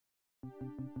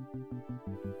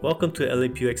Welcome to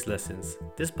LAPUX Lessons.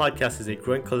 This podcast is a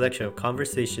growing collection of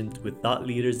conversations with thought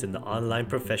leaders in the online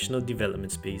professional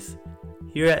development space.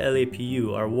 Here at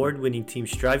LAPU, our award-winning team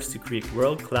strives to create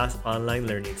world-class online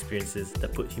learning experiences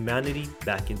that put humanity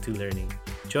back into learning.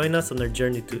 Join us on our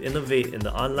journey to innovate in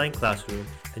the online classroom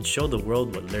and show the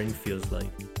world what learning feels like.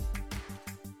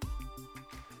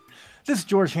 This is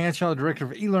George Hanshaw, Director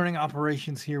of E-Learning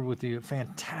Operations, here with the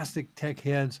fantastic tech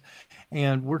heads.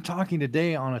 And we're talking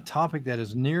today on a topic that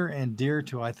is near and dear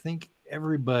to, I think,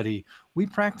 everybody. We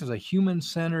practice a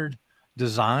human-centered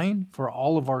design for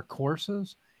all of our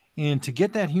courses. And to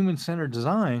get that human-centered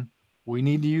design, we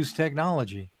need to use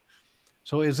technology.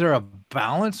 So is there a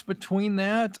balance between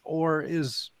that, or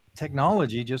is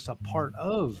technology just a part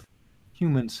of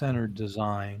human-centered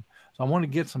design? So I want to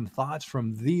get some thoughts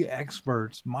from the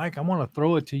experts. Mike, I want to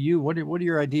throw it to you. What are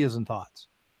your ideas and thoughts?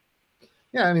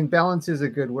 Yeah, I mean, balance is a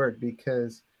good word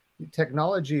because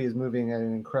technology is moving at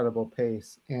an incredible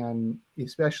pace. And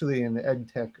especially in the ed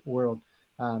tech world,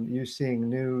 you're seeing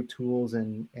new tools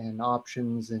and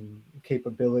options and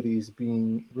capabilities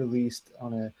being released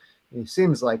on it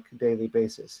seems like daily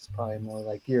basis. It's probably more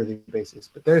like yearly basis.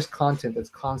 But there's content that's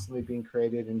constantly being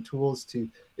created and tools to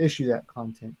issue that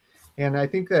content. And I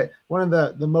think that one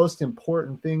of the most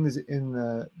important things in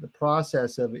the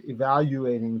process of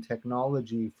evaluating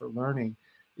technology for learning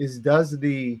is, does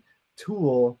the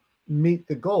tool meet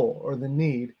the goal or the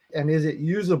need? And is it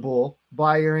usable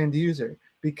by your end user?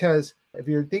 Because if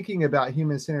you're thinking about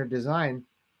human-centered design,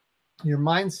 your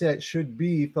mindset should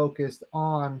be focused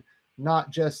on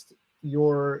not just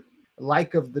your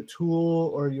like of the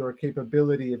tool or your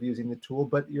capability of using the tool,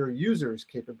 but your users'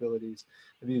 capabilities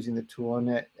of using the tool. And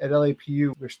at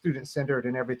LAPU, we're student-centered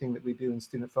in everything that we do in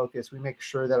student focus. We make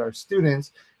sure that our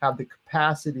students have the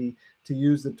capacity to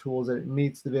use the tools, that it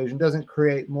meets the vision, doesn't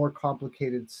create more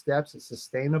complicated steps, it's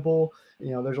sustainable.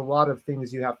 There's a lot of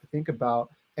things you have to think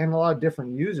about and a lot of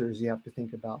different users you have to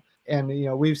think about. And,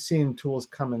 we've seen tools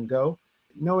come and go.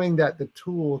 Knowing that the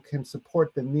tool can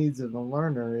support the needs of the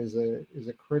learner is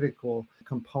a critical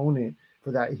component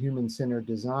for that human-centered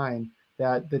design.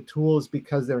 That the tools,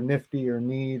 because they're nifty or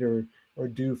neat or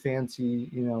do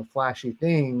fancy, flashy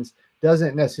things,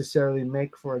 doesn't necessarily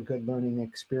make for a good learning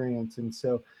experience. And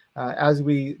so as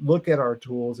we look at our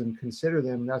tools and consider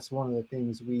them, that's one of the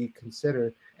things we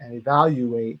consider and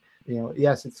evaluate.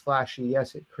 Yes, it's flashy.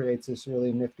 Yes, it creates this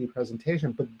really nifty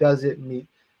presentation, but does it meet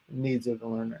the needs of the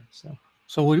learner?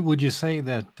 So would you say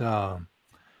that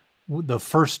the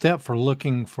first step for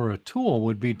looking for a tool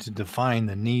would be to define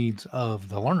the needs of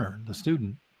the learner, the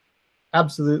student?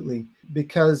 Absolutely.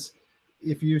 Because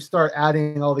if you start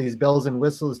adding all these bells and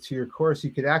whistles to your course,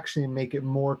 you could actually make it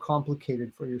more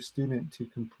complicated for your student to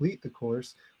complete the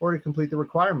course or to complete the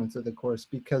requirements of the course,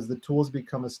 because the tools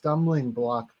become a stumbling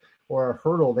block or a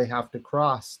hurdle they have to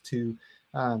cross to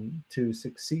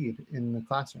succeed in the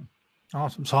classroom.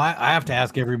 Awesome. So I have to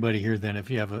ask everybody here then, if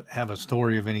you have a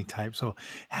story of any type. So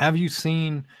have you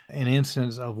seen an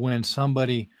instance of when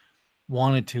somebody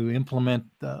wanted to implement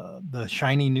the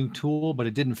shiny new tool, but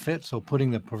it didn't fit? So putting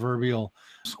the proverbial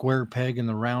square peg in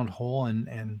the round hole,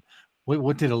 and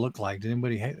what did it look like? Did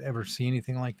anybody ever see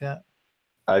anything like that?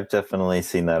 I've definitely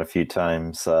seen that a few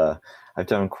times. I've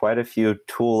done quite a few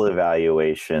tool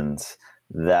evaluations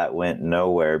that went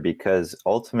nowhere because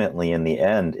ultimately in the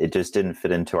end, it just didn't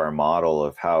fit into our model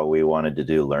of how we wanted to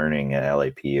do learning at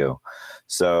LAPU.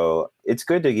 So it's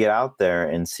good to get out there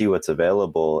and see what's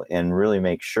available and really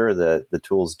make sure that the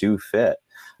tools do fit.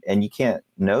 And you can't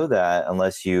know that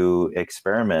unless you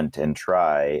experiment and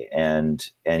try and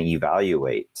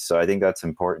evaluate. So I think that's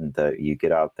important that you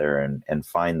get out there and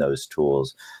find those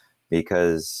tools,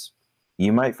 because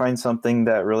you might find something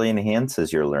that really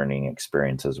enhances your learning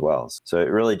experience as well. So it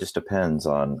really just depends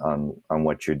on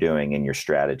what you're doing and your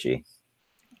strategy.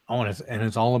 Oh, and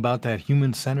it's all about that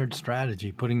human-centered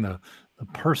strategy, putting the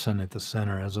person at the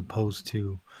center as opposed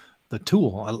to the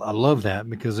tool. I love that,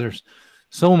 because there's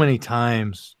so many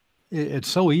times it's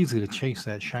so easy to chase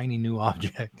that shiny new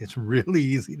object. It's really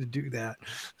easy to do that.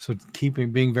 So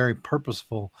being very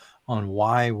purposeful on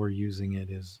why we're using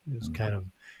it is kind of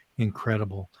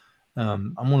incredible.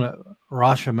 I'm gonna,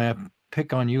 Rasha, may I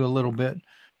pick on you a little bit?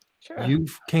 Sure.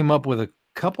 You've came up with a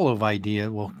couple of ideas.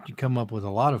 Well, you come up with a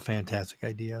lot of fantastic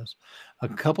ideas. A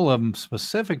couple of them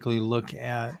specifically look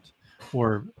at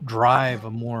or drive a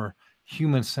more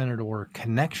human-centered or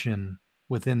connection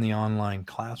within the online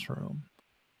classroom.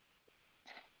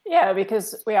 Yeah,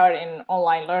 because we are in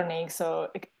online learning, so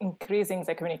increasing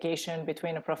the communication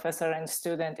between a professor and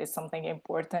student is something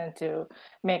important to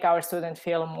make our student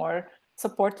feel more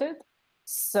supported.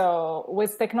 So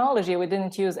with technology, we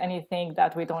didn't use anything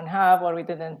that we don't have, or we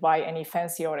didn't buy any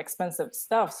fancy or expensive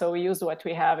stuff. So we used what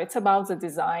we have. It's about the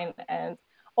design. And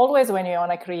always when you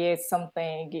want to create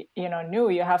something, new,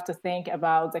 you have to think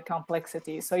about the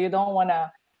complexity. So you don't want to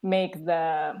make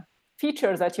the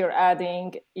features that you're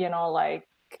adding, like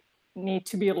need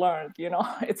to be learned.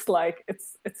 It's like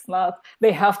it's not,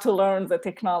 they have to learn the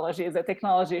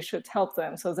technology should help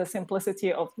them. So the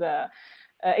simplicity of the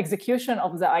execution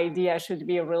of the idea should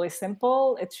be really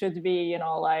simple. It should be,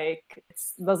 like it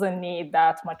doesn't need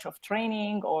that much of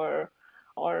training or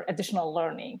additional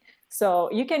learning.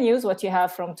 So you can use what you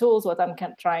have from tools. What I'm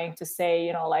trying to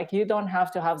say, like you don't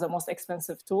have to have the most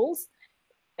expensive tools.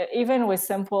 Even with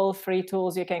simple free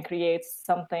tools, you can create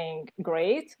something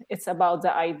great. It's about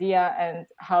the idea and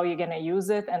how you're going to use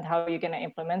it and how you're going to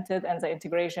implement it and the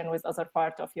integration with other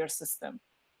part of your system.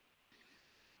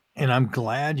 And I'm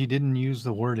glad you didn't use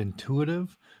the word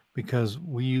intuitive, because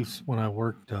when I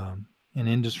worked in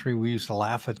industry, we used to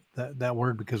laugh at that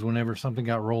word, because whenever something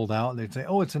got rolled out, they'd say,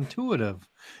 "Oh, it's intuitive."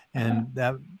 And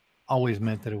that always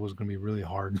meant that it was going to be really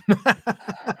hard.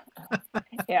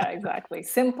 Yeah, exactly.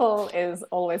 Simple is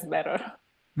always better.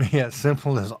 Yeah,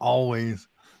 simple is always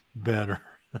better.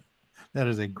 That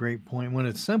is a great point. When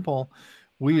it's simple,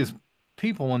 we as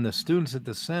people, when the students at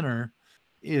the center,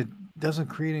 it doesn't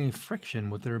create any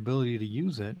friction with their ability to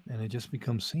use it, and it just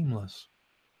becomes seamless.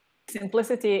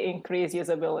 Simplicity increase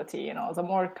usability. The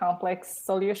more complex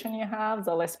solution you have,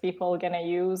 the less people are gonna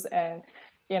use, and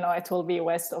it will be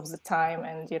waste of the time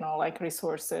and like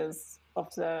resources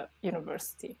of the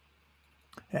university.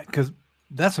 Yeah, because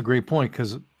that's a great point,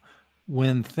 because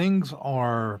when things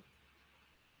are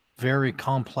very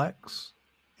complex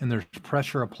and there's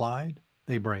pressure applied,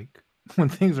 they break. When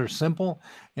things are simple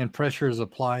and pressure is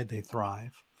applied, they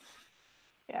thrive.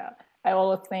 Yeah, I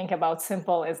always think about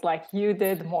simple is like you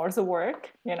did more the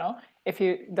work. If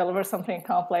you deliver something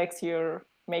complex, you're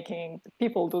making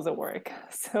people do the work.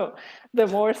 So the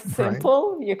more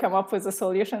simple you come up with a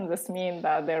solution, this means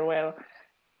that there were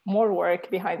more work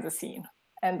behind the scene.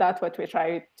 And that's what we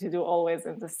try to do always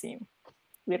in the team.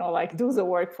 Like do the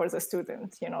work for the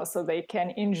student, so they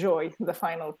can enjoy the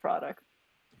final product.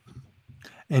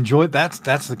 Enjoy,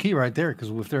 that's the key right there, because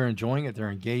if they're enjoying it,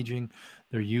 they're engaging,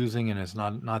 they're using, and it's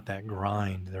not that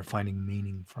grind. They're finding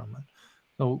meaning from it.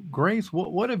 So Grace,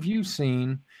 what have you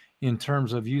seen in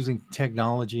terms of using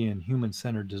technology and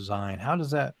human-centered design? How does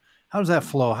that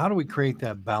flow? How do we create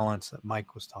that balance that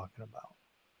Mike was talking about?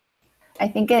 I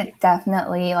think it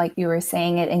definitely, like you were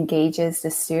saying, it engages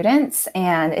the students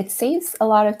and it saves a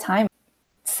lot of time.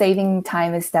 Saving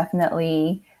time is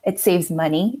definitely, it saves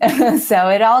money. So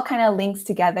it all kind of links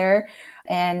together,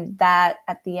 and that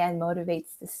at the end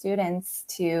motivates the students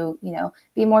to,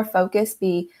 be more focused,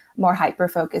 be more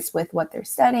hyper-focused with what they're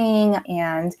studying,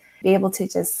 and be able to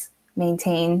just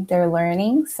maintain their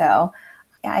learning. So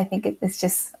yeah, I think it's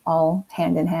just all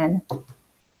hand in hand.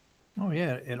 Oh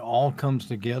yeah, it all comes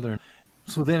together.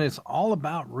 So then it's all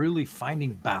about really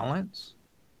finding balance.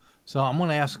 So I'm going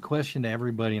to ask a question to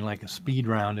everybody in like a speed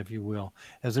round, if you will.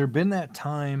 Has there been that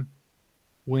time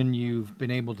when you've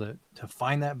been able to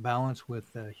find that balance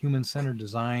with human-centered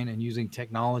design and using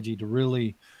technology to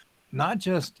really not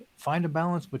just find a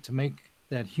balance, but to make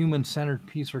that human-centered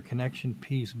piece or connection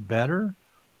piece better?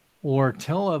 Or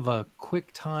tell of a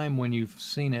quick time when you've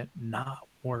seen it not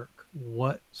work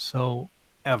whatsoever.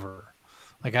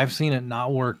 Like I've seen it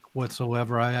not work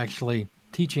whatsoever. I actually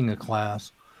teaching a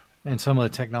class, and some of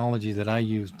the technology that I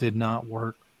used did not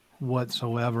work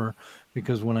whatsoever,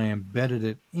 because when I embedded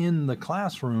it in the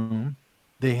classroom,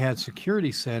 they had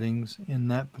security settings in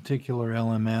that particular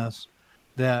LMS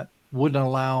that wouldn't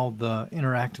allow the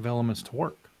interactive elements to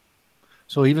work.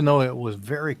 So even though it was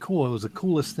very cool, it was the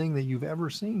coolest thing that you've ever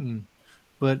seen,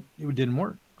 but it didn't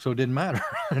work. So it didn't matter.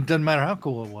 It doesn't matter how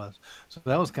cool it was. So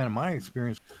that was kind of my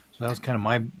experience. So that was kind of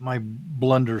my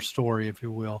blunder story, if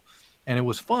you will. And it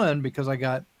was fun because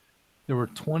there were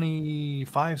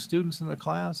 25 students in the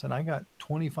class, and I got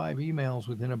 25 emails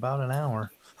within about an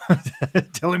hour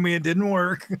telling me it didn't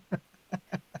work.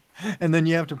 And then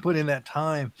you have to put in that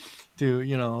time to,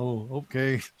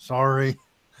 okay, sorry.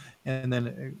 And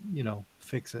then,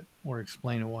 fix it or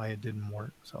explain it why it didn't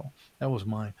work. So that was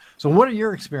mine. So what are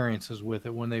your experiences with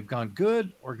it when they've gone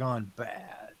good or gone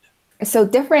bad? So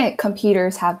different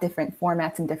computers have different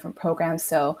formats and different programs.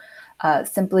 So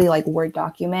simply like Word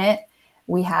document,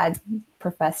 we had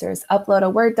professors upload a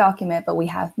Word document, but we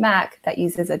have Mac that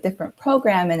uses a different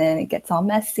program, and then it gets all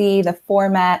messy. The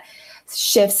format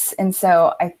shifts. And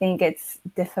so I think it's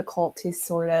difficult to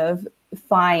sort of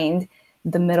find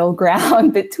the middle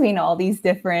ground between all these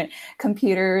different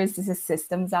computers,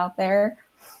 systems out there.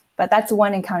 But that's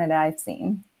one encounter that I've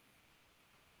seen.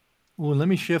 Well, let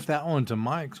me shift that one to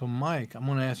Mike. So, Mike, I'm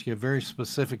going to ask you a very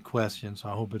specific question, so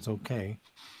I hope it's okay.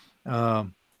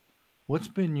 What's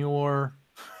been your...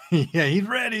 Yeah, he's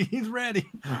ready. He's ready.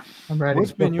 I'm ready.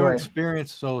 What's been your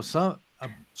experience? So, a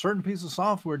certain piece of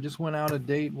software just went out of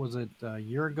date. Was it a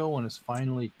year ago, and it's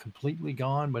finally completely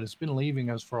gone? But it's been leaving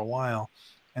us for a while,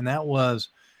 and that was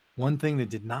one thing that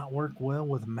did not work well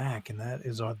with Mac, and that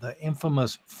is the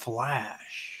infamous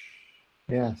Flash.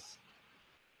 Yes.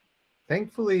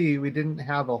 Thankfully, we didn't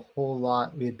have a whole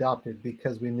lot we adopted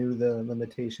because we knew the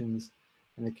limitations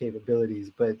and the capabilities,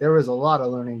 but there was a lot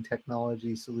of learning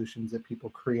technology solutions that people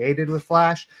created with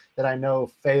Flash that I know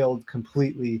failed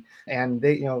completely. And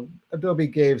they, Adobe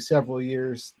gave several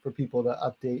years for people to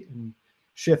update and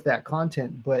shift that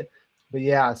content. But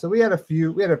yeah, so we had a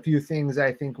few things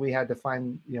I think we had to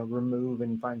find, remove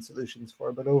and find solutions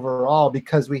for. But overall,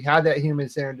 because we had that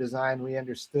human-centered design, we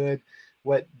understood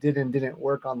what did and didn't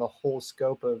work on the whole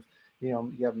scope of,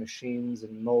 you have machines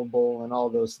and mobile and all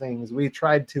those things. We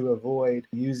tried to avoid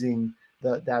using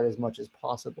that as much as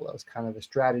possible. That was kind of a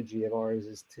strategy of ours,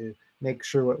 is to make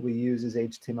sure what we use is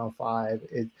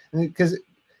HTML5. Because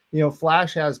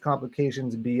Flash has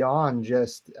complications beyond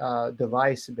just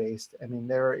device-based. I mean,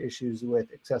 there are issues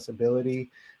with accessibility,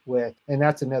 and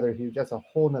that's a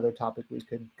whole nother topic we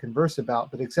could converse about.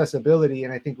 But accessibility,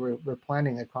 and I think we're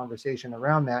planning a conversation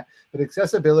around that. But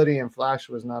accessibility in Flash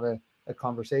was not a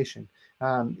conversation,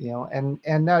 and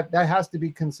that has to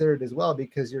be considered as well,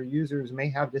 because your users may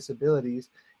have disabilities,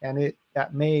 and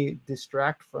that may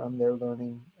distract from their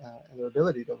learning, their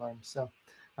ability to learn. So.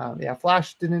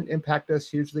 Flash didn't impact us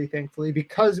hugely, thankfully,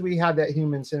 because we had that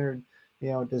human-centered,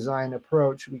 design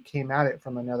approach. We came at it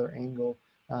from another angle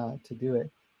to do it.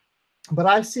 But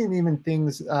I've seen even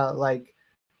things like,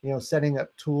 setting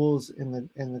up tools in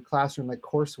the classroom, like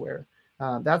courseware.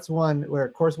 That's one where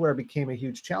courseware became a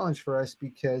huge challenge for us,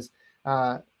 because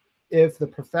if the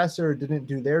professor didn't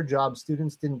do their job,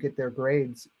 students didn't get their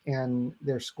grades and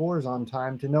their scores on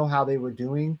time to know how they were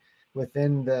doing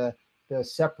within the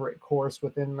separate course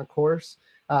within the course.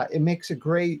 It makes a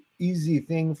great, easy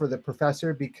thing for the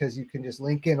professor, because you can just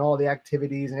link in all the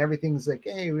activities and everything's like,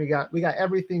 hey, we got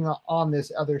everything on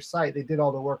this other site. They did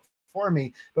all the work for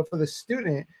me. But for the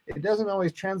student, it doesn't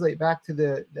always translate back to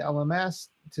the LMS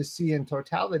to see in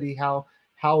totality how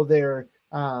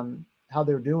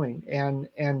they're doing.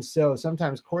 And so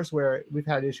sometimes courseware, we've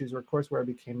had issues where courseware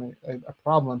became a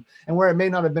problem, and where it may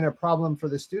not have been a problem for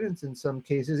the students in some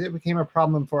cases, it became a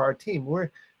problem for our team.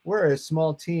 We're a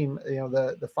small team.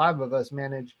 The five of us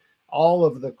manage all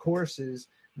of the courses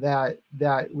that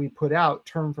we put out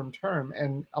term from term.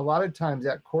 And a lot of times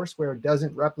that courseware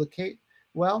doesn't replicate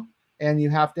well, and you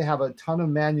have to have a ton of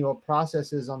manual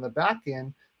processes on the back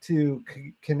end to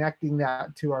connecting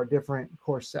that to our different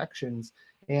course sections.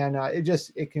 And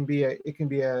it can be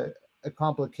a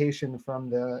complication from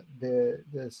the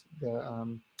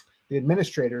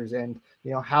administrators, and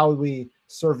how we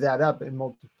serve that up in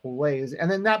multiple ways.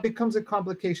 And then that becomes a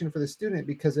complication for the student,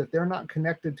 because if they're not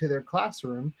connected to their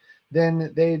classroom,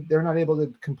 then they're not able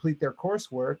to complete their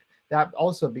coursework. That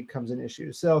also becomes an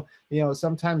issue. So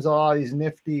sometimes all these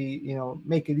nifty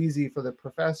make it easy for the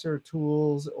professor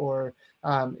tools, or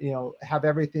have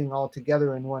everything all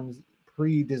together in one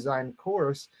pre-designed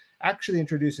course, actually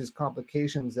introduces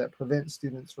complications that prevent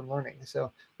students from learning.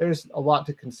 So there's a lot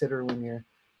to consider when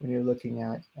you're looking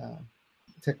at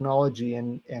technology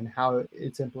and how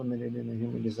it's implemented in a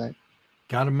human design.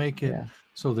 Got to make it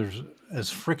so there's as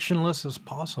frictionless as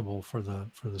possible for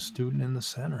the student in the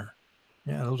center.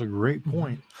 Yeah, those are great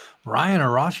points. Ryan or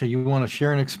Rasha, you want to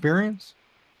share an experience?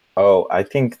 Oh, I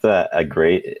think that a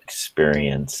great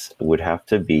experience would have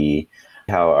to be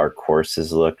how our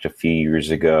courses looked a few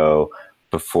years ago,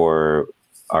 before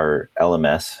our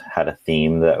LMS had a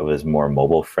theme that was more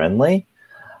mobile friendly,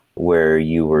 where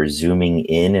you were zooming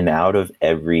in and out of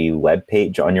every web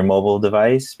page on your mobile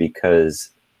device,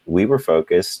 because we were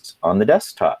focused on the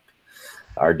desktop.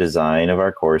 Our design of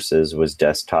our courses was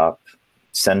desktop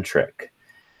centric.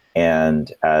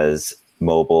 And as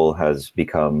mobile has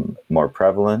become more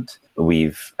prevalent,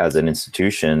 we've, as an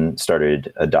institution,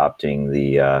 started adopting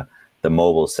the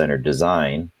mobile-centered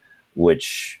design,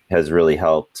 which has really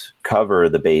helped cover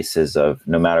the bases of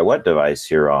no matter what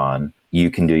device you're on, you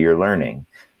can do your learning.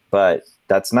 But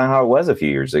that's not how it was a few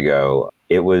years ago.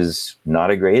 It was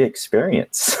not a great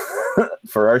experience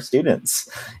for our students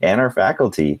and our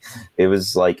faculty. It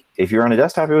was like, if you're on a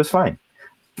desktop, it was fine.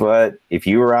 But if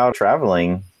you were out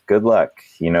traveling, good luck.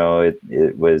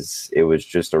 It was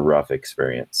just a rough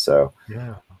experience. So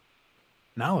yeah.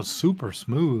 Now it's super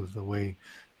smooth the way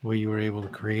you were able to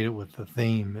create it with the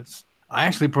theme. I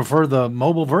actually prefer the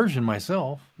mobile version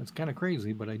myself. It's kind of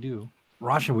crazy, but I do.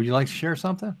 Rasha, would you like to share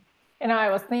something? I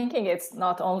was thinking it's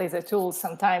not only the tools,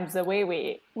 sometimes the way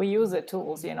we use the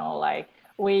tools, like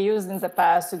we used in the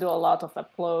past to do a lot of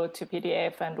upload to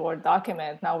PDF and Word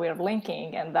document. Now we're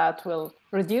linking, and that will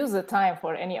reduce the time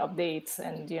for any updates.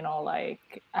 And,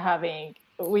 like having,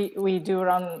 we do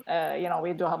run,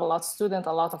 we do have a lot of students,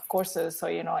 a lot of courses. So,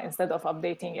 instead of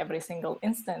updating every single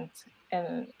instant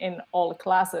in all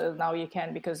classes, now you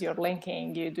can, because you're linking,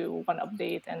 you do one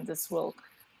update and this will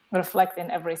reflect in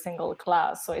every single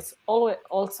class. So it's always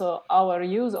also our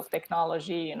use of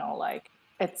technology, like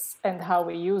and how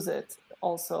we use it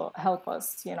also help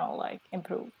us, like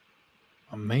improve.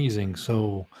 Amazing.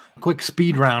 So quick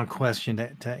speed round question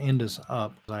to end us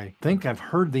up. I think I've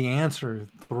heard the answer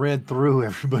thread through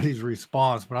everybody's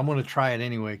response, but I'm going to try it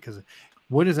anyway, because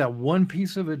what is that one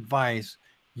piece of advice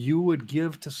you would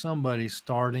give to somebody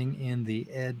starting in the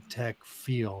ed tech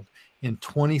field in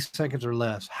 20 seconds or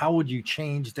less? How would you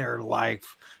change their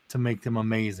life to make them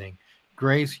amazing?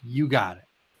 Grace, you got it.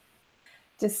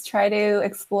 Just try to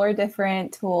explore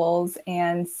different tools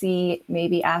and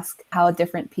maybe ask how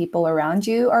different people around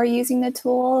you are using the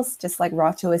tools. Just like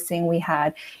Rasha was saying, we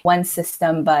had one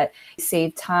system, but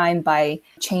save time by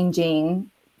changing,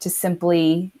 just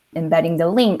simply embedding the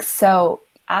links. So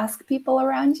ask people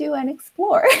around you and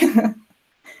explore.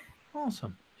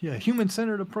 Awesome. Yeah,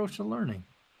 human-centered approach to learning.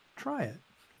 Try it.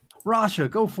 Rasha,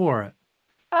 go for it.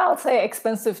 I'll say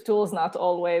expensive tools not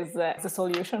always the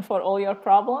solution for all your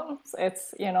problems.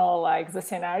 It's, like the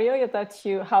scenario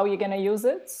how you're going to use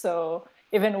it. So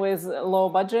even with low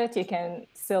budget, you can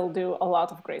still do a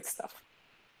lot of great stuff.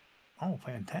 Oh,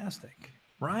 fantastic.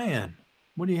 Ryan,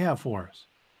 what do you have for us?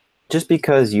 Just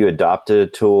because you adopted a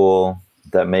tool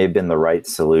that may have been the right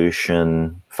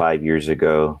solution 5 years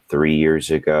ago, 3 years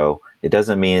ago, it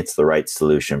doesn't mean it's the right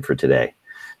solution for today.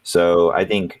 So I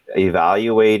think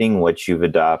evaluating what you've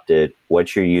adopted,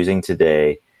 what you're using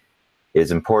today,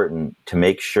 is important to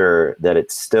make sure that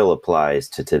it still applies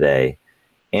to today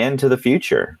and to the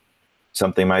future.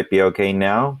 Something might be okay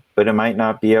now, but it might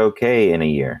not be okay in a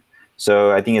year.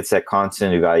 So I think it's that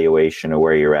constant evaluation of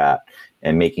where you're at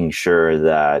and making sure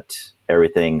that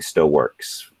everything still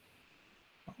works.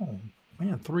 Oh,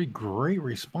 man, 3 great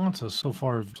responses so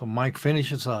far. So Mike,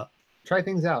 finish us up. Try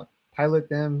things out. Pilot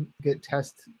them, get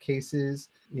test cases,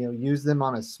 use them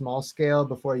on a small scale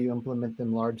before you implement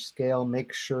them large scale.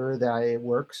 Make sure that it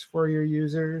works for your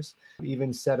users.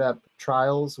 Even set up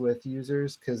trials with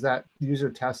users, because that user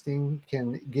testing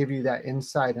can give you that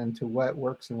insight into what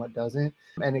works and what doesn't.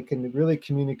 And it can really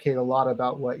communicate a lot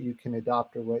about what you can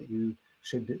adopt or what you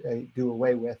should do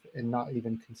away with and not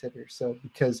even consider. So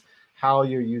because how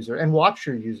your user, and watch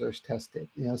your users test it,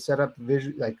 set up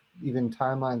visual, like even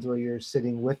timelines where you're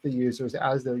sitting with the users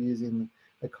as they're using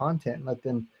the content, let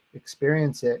them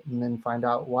experience it and then find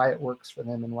out why it works for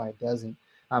them and why it doesn't.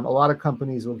 A lot of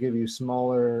companies will give you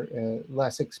smaller,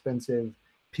 less expensive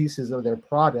pieces of their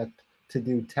product to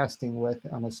do testing with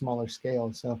on a smaller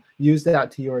scale. So use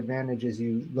that to your advantage as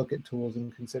you look at tools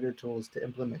and consider tools to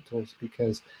implement tools,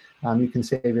 because you can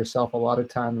save yourself a lot of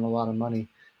time and a lot of money,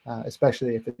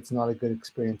 especially if it's not a good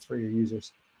experience for your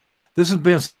users. This has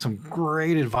been some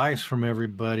great advice from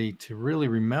everybody to really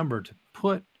remember to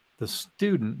put the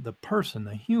student, the person,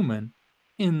 the human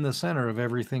in the center of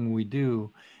everything we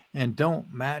do, and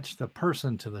don't match the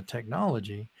person to the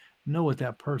technology. Know what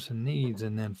that person needs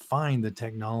and then find the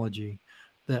technology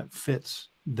that fits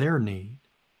their need.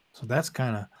 So that's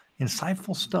kind of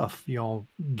insightful stuff y'all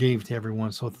gave to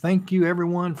everyone. So thank you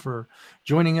everyone for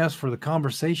joining us for the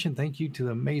conversation. Thank you to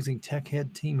the amazing Tech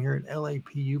Head team here at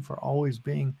LAPU for always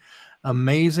being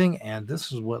amazing. And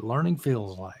this is what learning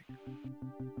feels like.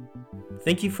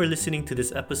 Thank you for listening to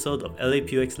this episode of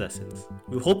LAPUX Lessons.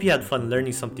 We hope you had fun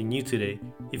learning something new today.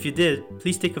 If you did,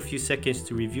 please take a few seconds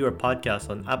to review our podcast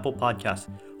on Apple Podcasts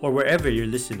or wherever you're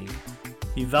listening.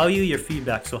 We value your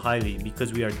feedback so highly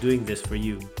because we are doing this for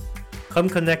you. Come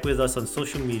connect with us on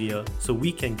social media so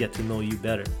we can get to know you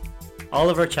better. All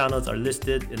of our channels are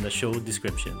listed in the show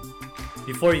description.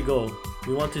 Before you go,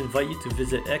 we want to invite you to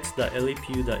visit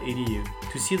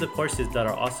x.lapu.edu to see the courses that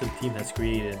our awesome team has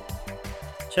created.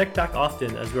 Check back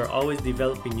often as we are always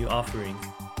developing new offerings.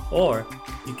 Or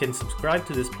you can subscribe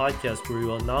to this podcast where we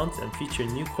will announce and feature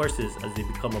new courses as they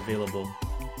become available.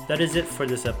 That is it for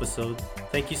this episode.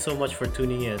 Thank you so much for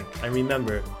tuning in. And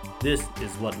remember, this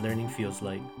is what learning feels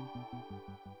like.